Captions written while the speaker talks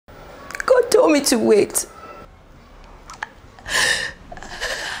told me to wait.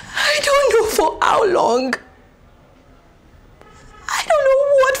 I don't know for how long. I don't know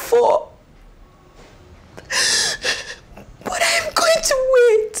what for. But I am going to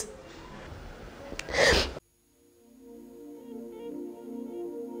wait.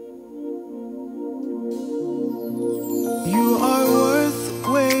 You are worth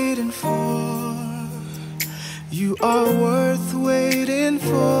waiting for. You are worth waiting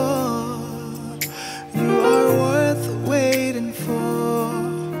for. You are worth waiting for.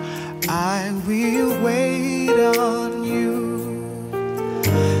 I will wait on you.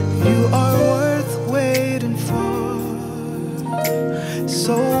 You are worth waiting for.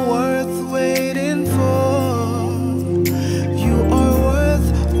 So worth waiting for. You are worth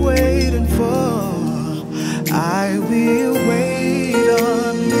waiting for. I will wait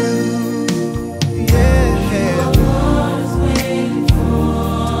on you. Yeah. You are worth waiting for.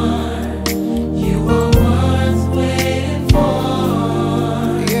 You are worth waiting for.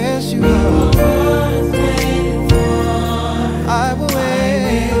 Yes, you are worth waiting for. I will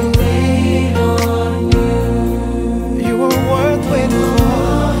wait on you. You are worth waiting for.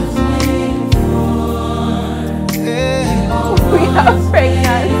 Yeah. We are pregnant.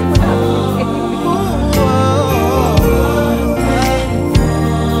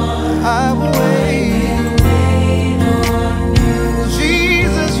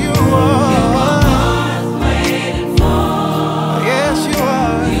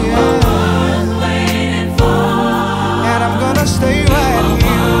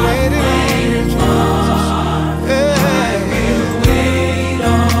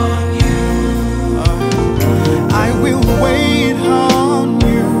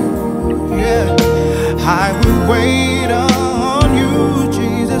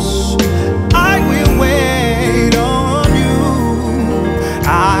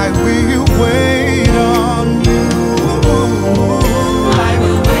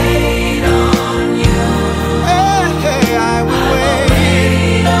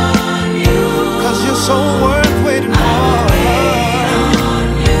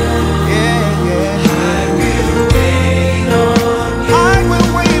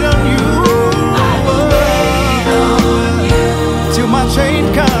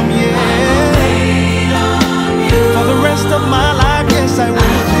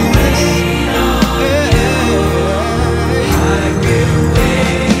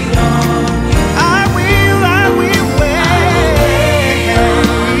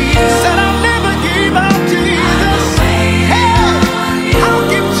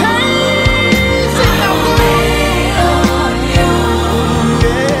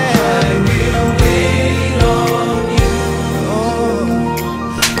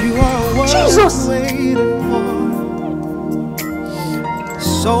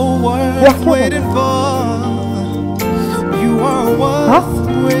 Waiting for. You are worth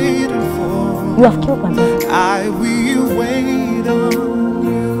waiting for. You have killed my brother. I will wait on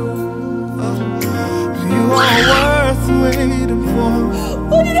you. You are worth waiting for.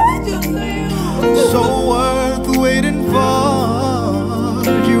 What did I do to you? So worth waiting for.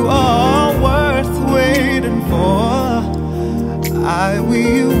 You are worth waiting for. I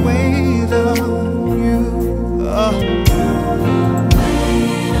will wait on you.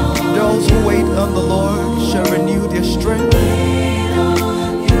 Those who wait on the Lord shall renew their strength.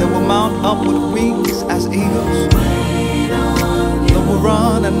 They will mount up with wings as eagles. They will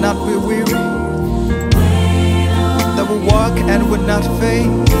run and not be weary. They will walk and will not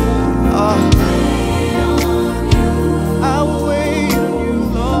faint. I will wait on you,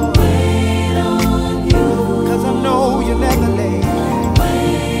 Lord, 'cause I know you're never late.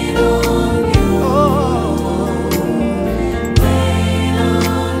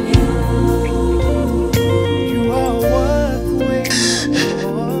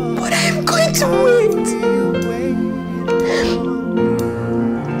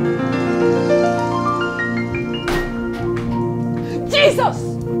 Jesus!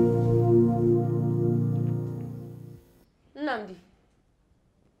 Nnamdi!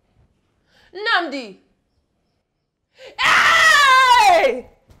 Nnamdi!